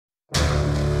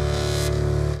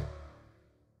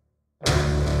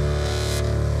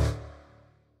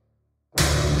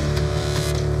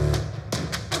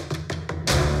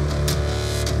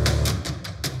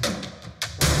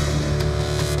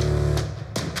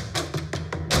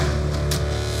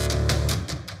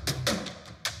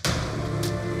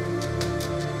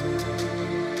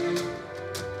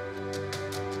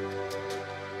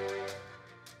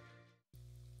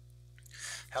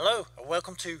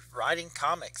welcome to Writing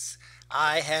Comics.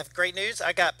 I have great news.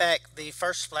 I got back the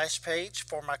first splash page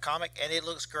for my comic, and it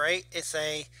looks great. It's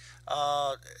a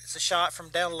shot from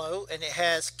down low, and it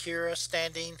has Kira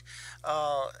standing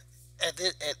uh, at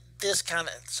this kind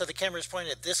of. So the camera is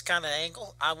pointing at this kind of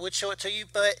angle. I would show it to you,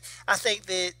 but I think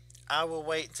that I will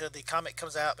wait until the comic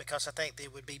comes out because I think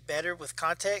it would be better with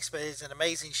context. But it's an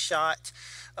amazing shot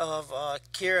of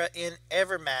Kira in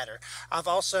Evermatter. I've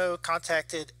also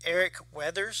contacted Eric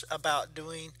Weathers about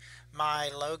doing my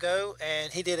logo,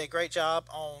 and he did a great job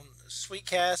on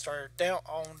Sweetcast or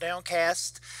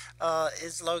Downcast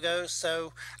his logo.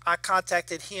 So I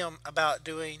contacted him about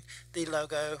doing the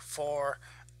logo for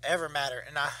Evermatter,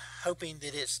 and I'm hoping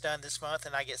that it's done this month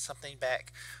and I get something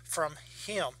back from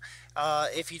him.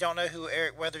 If you don't know who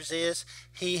Eric Weathers is,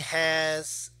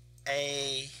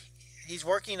 a he's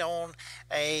working on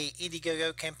a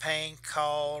Indiegogo campaign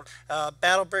called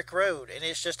Battle Brick Road, and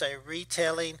it's just a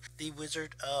retelling the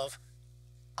Wizard of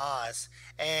Oz,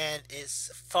 and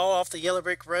it's Fall Off the Yellow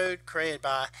Brick Road, created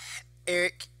by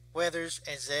Eric Weathers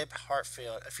and Zeb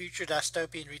Hartfield, a future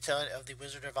dystopian retelling of the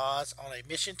Wizard of Oz. On a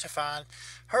mission to find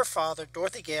her father,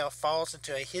 Dorothy Gale falls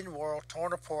into a hidden world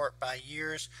torn apart by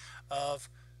years of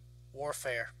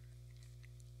warfare.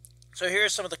 So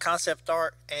here's some of the concept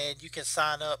art, and you can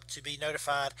sign up to be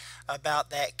notified about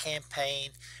that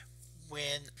campaign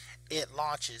when it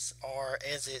launches or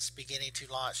as it's beginning to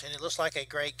launch. And it looks like a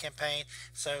great campaign.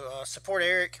 So support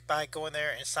Eric by going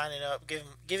there and signing up.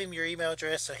 Give him your email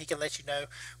address so he can let you know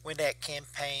when that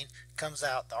campaign comes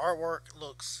out. The artwork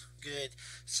looks good.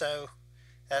 So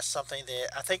that's something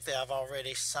that I think that I've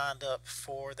already signed up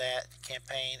for that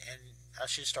campaign, and I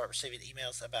should start receiving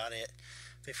emails about it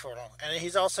before long. And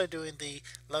he's also doing the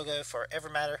logo for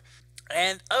Evermatter.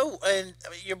 And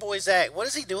your boy Zach, what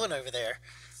is he doing over there?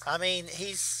 I mean,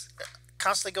 he's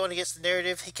constantly going against the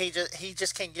narrative. He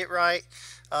just can't get right.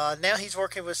 Now he's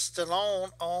working with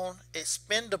Stallone on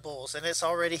Expendables, and it's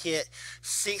already hit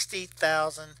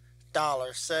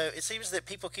 $60,000. So it seems that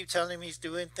people keep telling him he's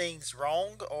doing things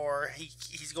wrong, or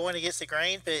he's going against the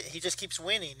grain, but he just keeps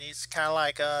winning. He's kind of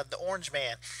like the Orange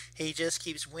Man. He just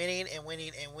keeps winning and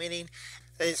winning and winning.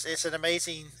 It's an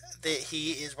amazing that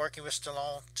he is working with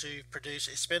Stallone to produce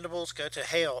Expendables Go to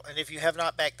Hell. And if you have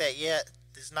not backed that yet,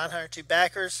 there's 902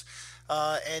 backers,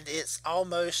 and it's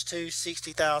almost to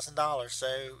 $60,000. So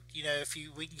if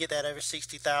we can get that over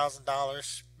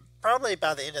 $60,000, probably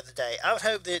by the end of the day. I would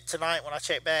hope that tonight when I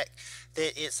check back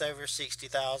that it's over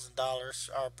 $60,000,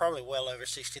 or probably well over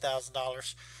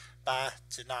 $60,000 by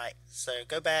tonight. So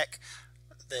go back,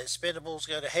 the Expendables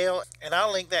Go to Hell, and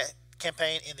I'll link that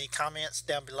campaign in the comments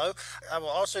down below. I will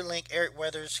also link Eric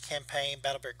Weathers' campaign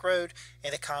Battle Brick Road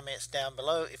in the comments down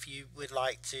below if you would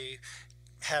like to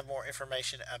have more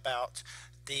information about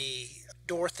the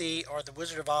Dorothy or the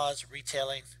Wizard of Oz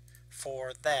retelling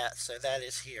for that. So that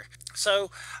is here.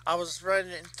 So I was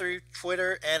running through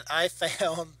Twitter and I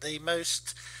found the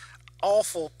most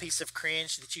awful piece of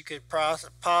cringe that you could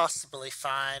possibly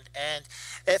find. And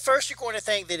at first you're going to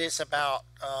think that it's about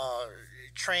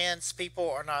trans people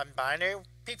or non-binary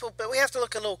people, but we have to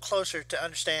look a little closer to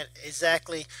understand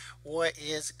exactly what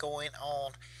is going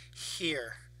on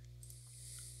here.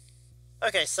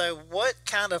 Okay, so what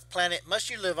kind of planet must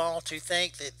you live on to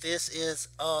think that this is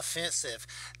offensive?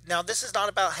 Now, this is not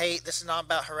about hate. This is not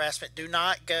about harassment. Do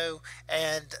not go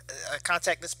and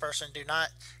contact this person. Do not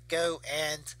go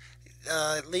and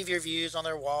leave your views on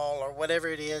their wall or whatever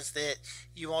it is that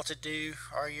you want to do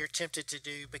or you're tempted to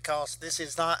do, because this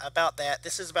is not about that.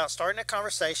 This is about starting a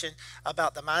conversation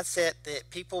about the mindset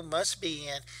that people must be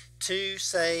in to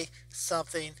say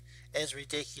something as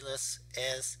ridiculous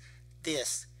as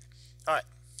this. All right,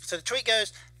 so the tweet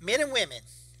goes, men and women,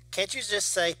 can't you just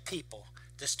say people?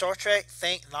 Does Star Trek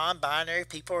think non-binary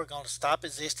people are going to stop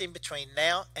existing between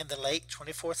now and the late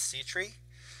 24th century?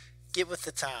 Get with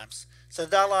the times. So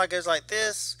the dialogue goes like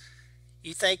this.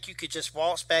 You think you could just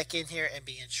waltz back in here and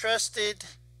be entrusted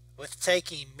with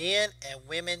taking men and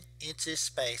women into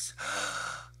space?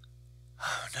 Oh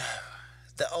no.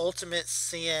 The ultimate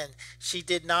sin. She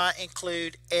did not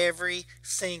include every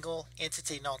single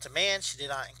entity known to man. She did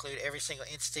not include every single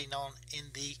entity known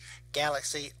in the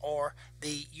galaxy or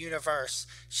the universe.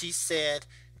 She said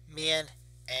men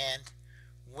and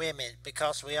women,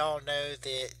 because we all know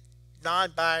that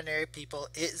non-binary people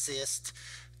exist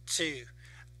too.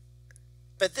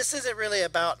 But this isn't really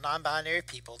about non-binary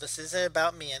people. This isn't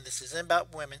about men. This isn't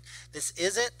about women. This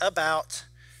isn't about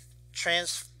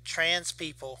trans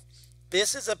people.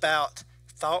 This is about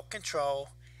thought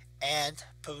control and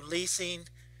policing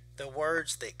the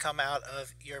words that come out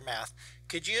of your mouth.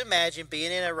 Could you imagine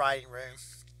being in a writing room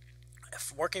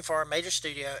working for a major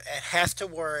studio and have to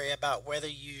worry about whether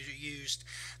you used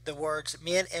the words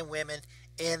men and women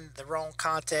in the wrong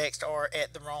context or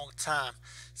at the wrong time.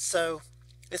 So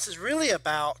this is really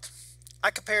about,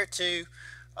 I compare it to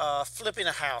flipping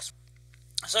a house.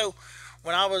 So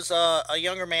when I was a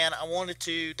younger man, I wanted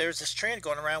to. There's this trend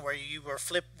going around where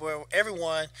where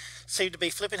everyone seemed to be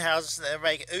flipping houses and they're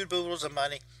making oodles of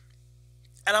money,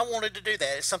 and I wanted to do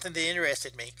that. It's something that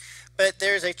interested me. But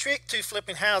there's a trick to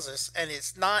flipping houses, and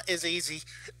it's not as easy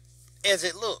as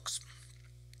it looks.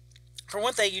 For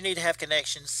one thing, you need to have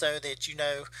connections so that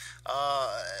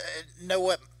know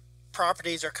what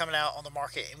properties are coming out on the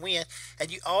market and when.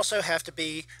 And you also have to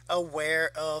be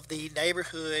aware of the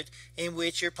neighborhood in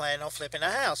which you're planning on flipping a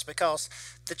house, because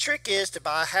the trick is to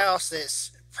buy a house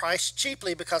that's priced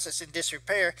cheaply because it's in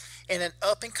disrepair in an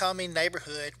up and coming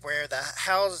neighborhood where the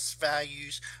house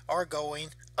values are going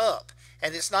up.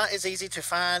 And it's not as easy to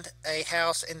find a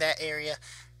house in that area,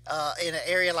 in an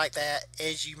area like that,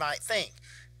 as you might think.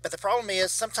 But the problem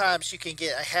is sometimes you can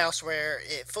get a house where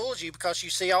it fools you because you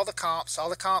see all the comps,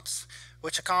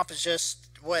 which a comp is just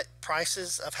what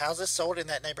prices of houses sold in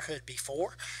that neighborhood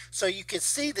before. So you can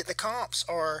see that the comps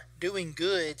are doing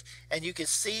good, and you can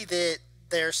see that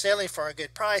they're selling for a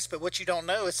good price. But what you don't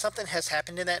know is something has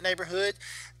happened in that neighborhood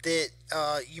that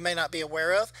you may not be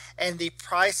aware of, and the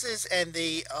prices and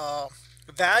the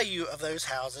value of those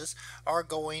houses are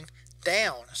going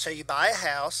down. So you buy a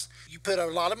house, you put a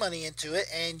lot of money into it,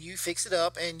 and you fix it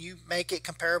up and you make it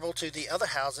comparable to the other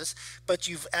houses, but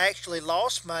you've actually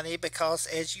lost money because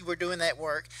as you were doing that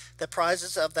work, the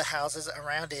prices of the houses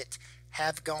around it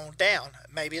have gone down.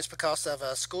 Maybe it's because of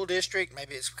a school district,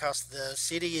 maybe it's because the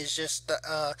city is just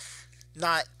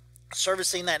not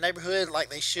servicing that neighborhood like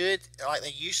they should, like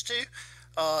they used to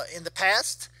in the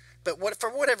past. But for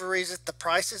whatever reason, the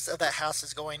prices of that house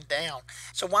is going down.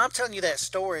 So why I'm telling you that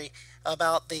story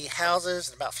about the houses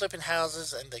and about flipping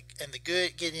houses and the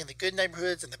good, getting in the good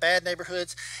neighborhoods and the bad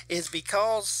neighborhoods, is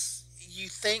because you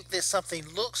think that something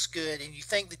looks good and you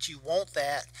think that you want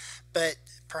that, but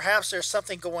perhaps there's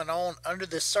something going on under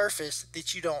the surface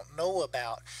that you don't know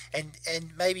about, and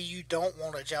maybe you don't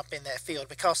want to jump in that field.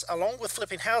 Because along with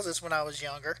flipping houses, when I was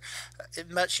younger,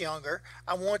 much younger,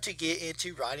 I wanted to get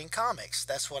into writing comics.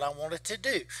 That's what I wanted to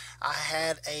do. I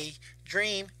had a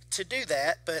dream to do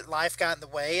that, but life got in the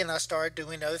way and I started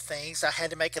doing other things. I had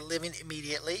to make a living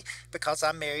immediately because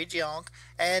I married young,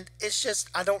 and it's just,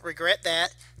 I don't regret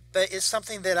that, but it's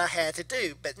something that I had to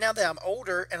do. But now that I'm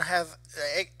older and I have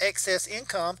excess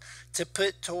income to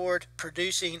put toward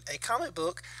producing a comic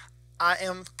book, I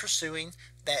am pursuing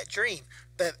that dream.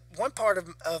 But one part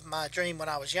of my dream when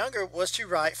I was younger was to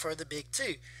write for the big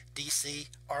two, DC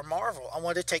or Marvel. I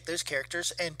wanted to take those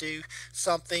characters and do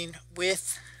something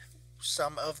with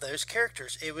some of those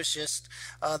characters. It was just,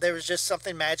 there was just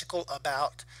something magical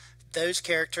about those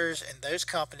characters and those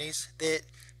companies that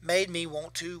made me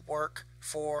want to work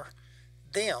for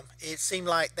them. It seemed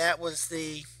like that was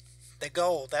the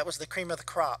goal. That was the cream of the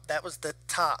crop. That was the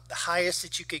top, the highest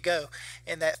that you could go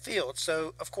in that field.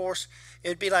 So of course it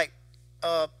would be like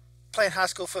playing high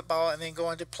school football and then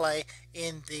going to play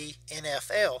in the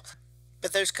NFL.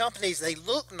 But those companies, they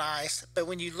look nice, but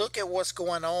when you look at what's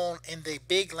going on in the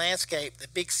big landscape, the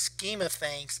big scheme of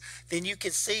things, then you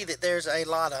can see that there's a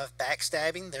lot of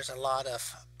backstabbing, there's a lot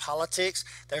of politics,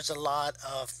 there's a lot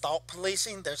of thought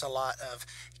policing, there's a lot of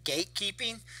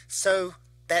gatekeeping. So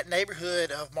that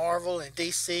neighborhood of Marvel and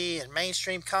DC and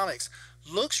mainstream comics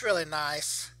looks really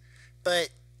nice, but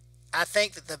I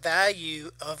think that the value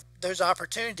of those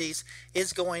opportunities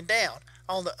is going down.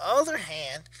 On the other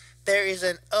hand, there is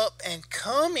an up and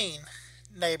coming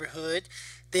neighborhood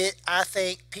that I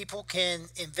think people can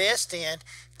invest in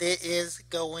that is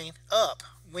going up.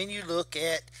 When you look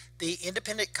at the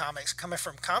independent comics coming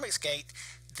from Comicsgate,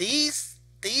 these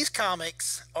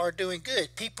comics are doing good.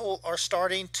 People are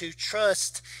starting to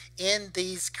trust in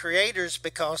these creators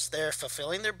because they're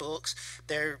fulfilling their books,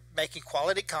 they're making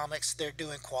quality comics, they're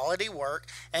doing quality work,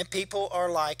 and people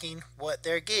are liking what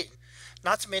they're getting.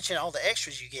 Not to mention all the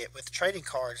extras you get with trading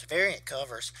cards, variant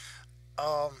covers,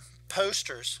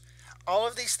 posters. All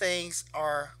of these things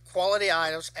are quality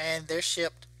items and they're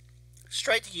shipped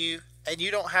straight to you, and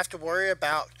you don't have to worry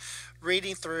about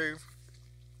reading through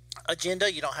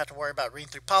agenda. You don't have to worry about reading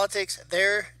through politics.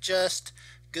 They're just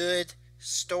good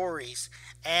stories.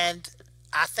 And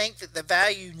I think that the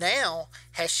value now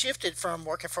has shifted from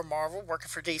working for Marvel, working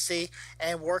for DC,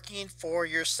 and working for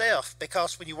yourself.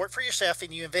 Because when you work for yourself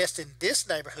and you invest in this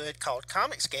neighborhood called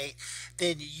Comicsgate,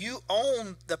 then you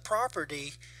own the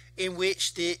property in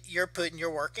which you're putting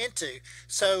your work into.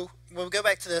 So when we go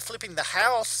back to the flipping the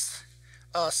house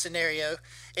scenario.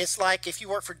 It's like if you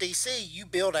work for DC, you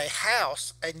build a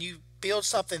house and you build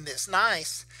something that's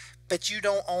nice, but you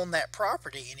don't own that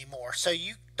property anymore. So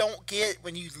you don't get,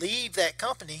 when you leave that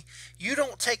company, you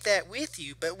don't take that with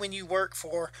you. But when you work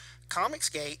for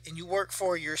Comicsgate and you work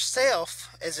for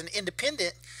yourself as an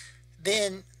independent,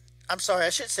 then I'm sorry, I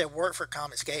shouldn't say work for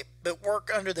Comicsgate, but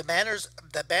work under the banner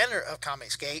of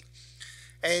Comicsgate,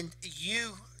 and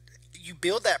you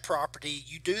build that property,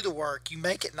 you do the work, you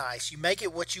make it nice, you make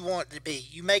it what you want it to be,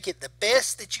 you make it the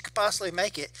best that you could possibly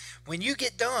make it. When you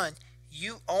get done,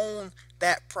 you own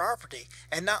that property.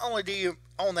 And not only do you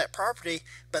own that property,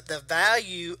 but the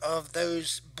value of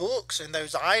those books and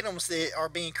those items that are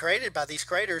being created by these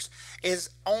creators is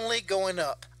only going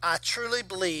up. I truly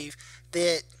believe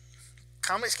that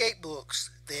Comicsgate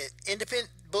books, that independent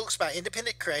books by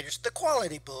independent creators, the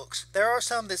quality books, there are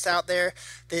some that's out there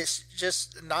that's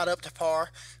just not up to par,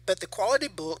 but the quality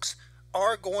books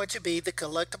are going to be the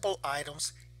collectible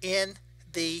items in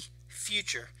the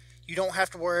future. You don't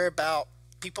have to worry about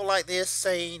people like this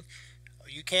saying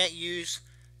you can't use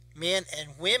men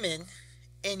and women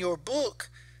in your book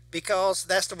because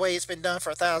that's the way it's been done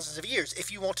for thousands of years.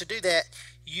 If you want to do that,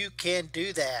 you can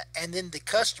do that, and then the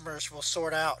customers will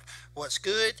sort out what's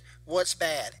good, what's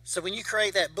bad. So when you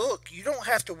create that book, you don't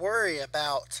have to worry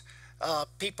about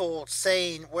people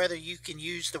saying whether you can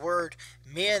use the word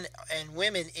men and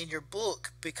women in your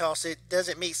book because it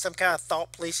doesn't meet some kind of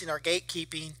thought policing or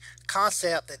gatekeeping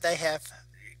concept that they have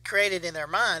created in their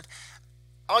mind.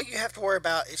 All you have to worry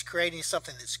about is creating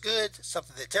something that's good,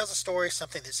 something that tells a story,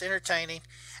 something that's entertaining,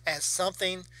 and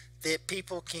something that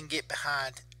people can get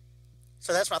behind.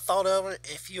 So that's my thought of it.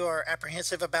 If you are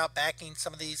apprehensive about backing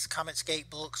some of these Comicsgate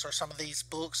books or some of these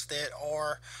books that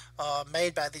are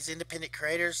made by these independent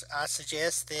creators, I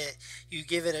suggest that you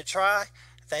give it a try.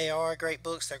 They are great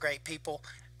books. They're great people.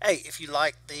 Hey, if you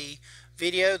like the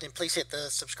video, then please hit the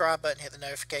subscribe button, hit the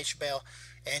notification bell,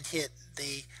 and hit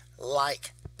the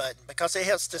like button because it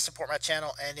helps to support my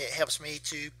channel and it helps me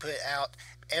to put out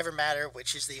Evermatter,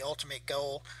 which is the ultimate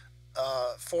goal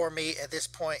for me at this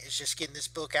point, is just getting this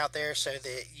book out there so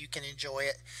that you can enjoy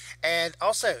it. And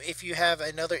also, if you have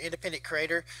another independent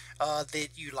creator that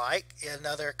you like,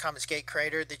 another Comicsgate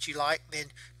creator that you like, then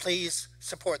please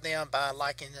support them by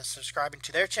liking and subscribing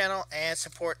to their channel and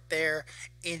support their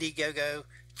Indiegogo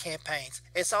campaigns.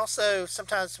 It's also,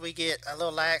 sometimes we get a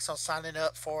little lax on signing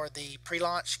up for the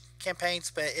pre-launch campaigns,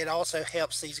 but it also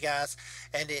helps these guys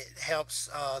and it helps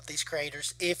these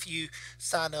creators if you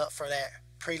sign up for that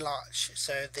pre-launch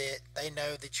so that they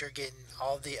know that you're getting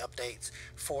all the updates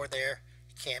for their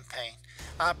campaign.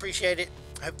 I appreciate it.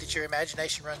 I hope that your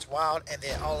imagination runs wild and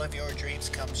that all of your dreams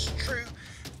comes true.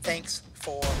 Thanks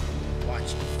for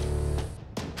watching.